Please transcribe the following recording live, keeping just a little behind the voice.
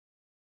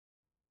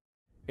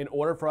In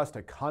order for us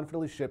to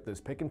confidently ship this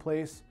pick and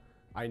place,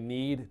 I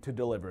need to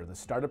deliver the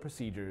startup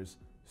procedures,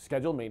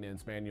 scheduled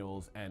maintenance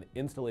manuals, and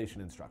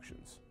installation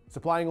instructions.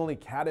 Supplying only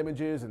CAD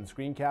images and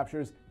screen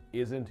captures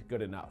isn't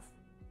good enough.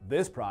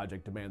 This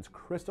project demands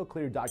crystal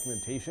clear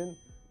documentation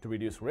to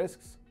reduce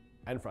risks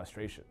and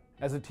frustration.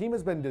 As the team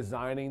has been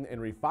designing and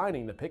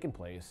refining the pick and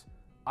place,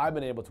 I've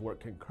been able to work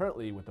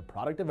concurrently with the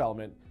product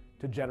development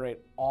to generate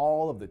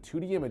all of the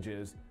 2D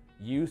images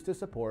used to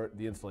support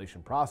the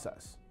installation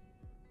process.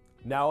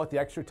 Now, with the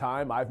extra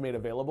time I've made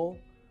available,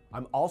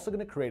 I'm also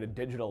going to create a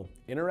digital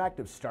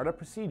interactive startup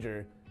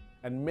procedure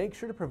and make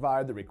sure to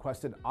provide the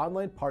requested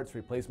online parts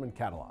replacement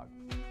catalog.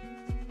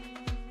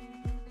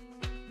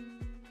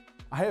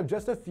 I have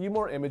just a few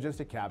more images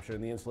to capture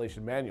in the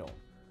installation manual.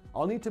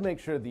 I'll need to make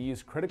sure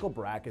these critical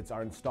brackets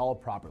are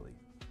installed properly.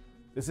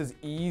 This is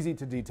easy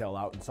to detail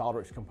out in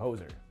SOLIDWORKS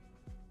Composer.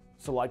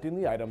 Selecting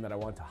the item that I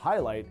want to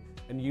highlight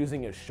and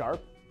using a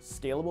sharp,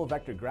 scalable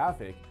vector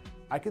graphic,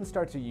 I can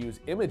start to use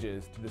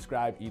images to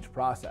describe each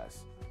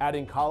process.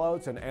 Adding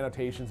callouts and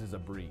annotations is a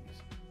breeze.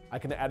 I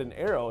can add an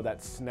arrow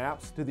that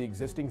snaps to the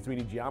existing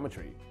 3D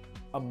geometry,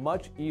 a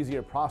much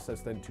easier process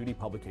than 2D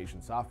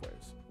publication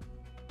softwares.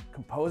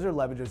 Composer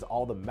leverages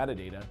all the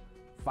metadata,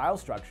 file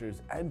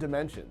structures, and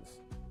dimensions.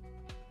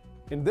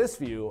 In this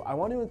view, I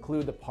want to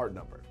include the part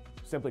number.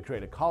 Simply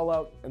create a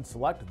callout and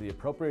select the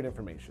appropriate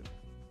information.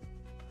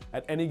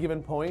 At any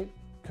given point,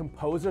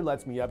 Composer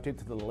lets me update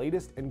to the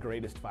latest and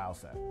greatest file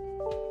set.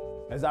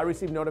 As I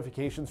receive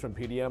notifications from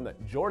PDM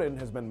that Jordan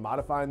has been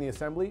modifying the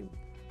assembly,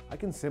 I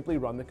can simply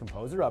run the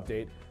Composer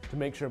update to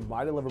make sure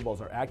my deliverables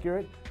are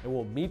accurate and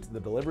will meet the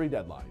delivery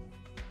deadline.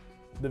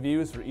 The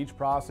views for each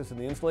process in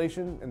the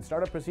installation and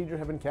startup procedure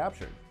have been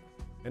captured,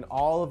 and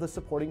all of the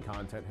supporting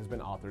content has been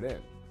authored in.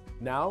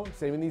 Now,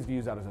 saving these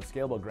views out as a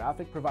scalable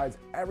graphic provides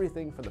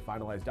everything for the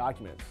finalized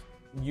documents.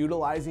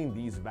 Utilizing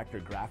these vector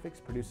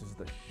graphics produces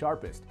the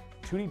sharpest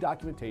 2D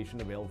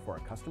documentation available for our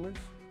customers,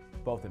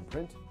 both in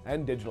print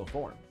and digital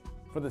form.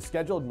 For the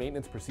scheduled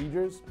maintenance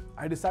procedures,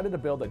 I decided to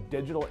build a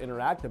digital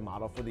interactive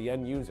model for the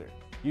end user.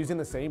 Using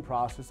the same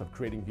process of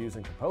creating views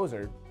in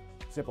Composer,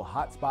 simple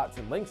hotspots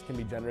and links can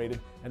be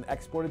generated and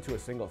exported to a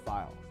single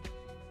file.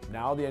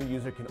 Now the end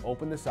user can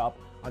open this up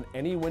on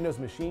any Windows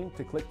machine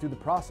to click through the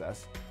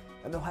process,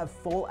 and they'll have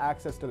full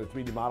access to the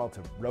 3D model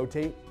to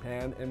rotate,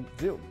 pan, and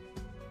zoom.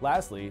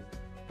 Lastly,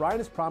 Brian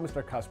has promised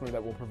our customer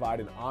that we'll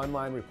provide an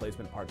online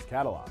replacement parts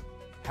catalog.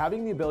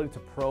 Having the ability to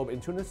probe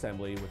into an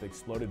assembly with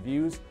exploded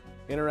views,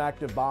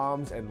 interactive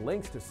bombs, and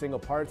links to single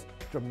parts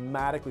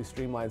dramatically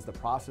streamlines the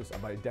process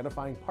of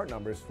identifying part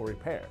numbers for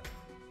repair,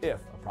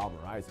 if a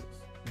problem arises.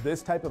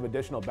 This type of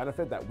additional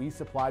benefit that we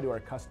supply to our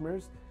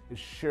customers is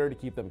sure to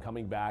keep them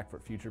coming back for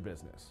future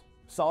business.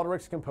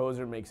 SOLIDWORKS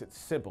Composer makes it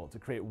simple to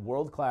create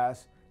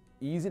world-class,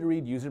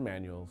 easy-to-read user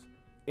manuals,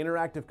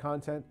 interactive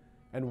content,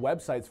 and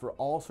websites for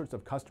all sorts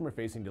of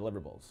customer-facing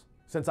deliverables.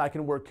 Since I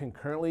can work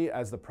concurrently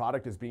as the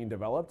product is being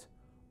developed,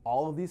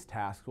 all of these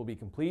tasks will be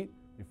complete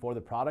before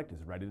the product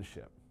is ready to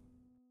ship.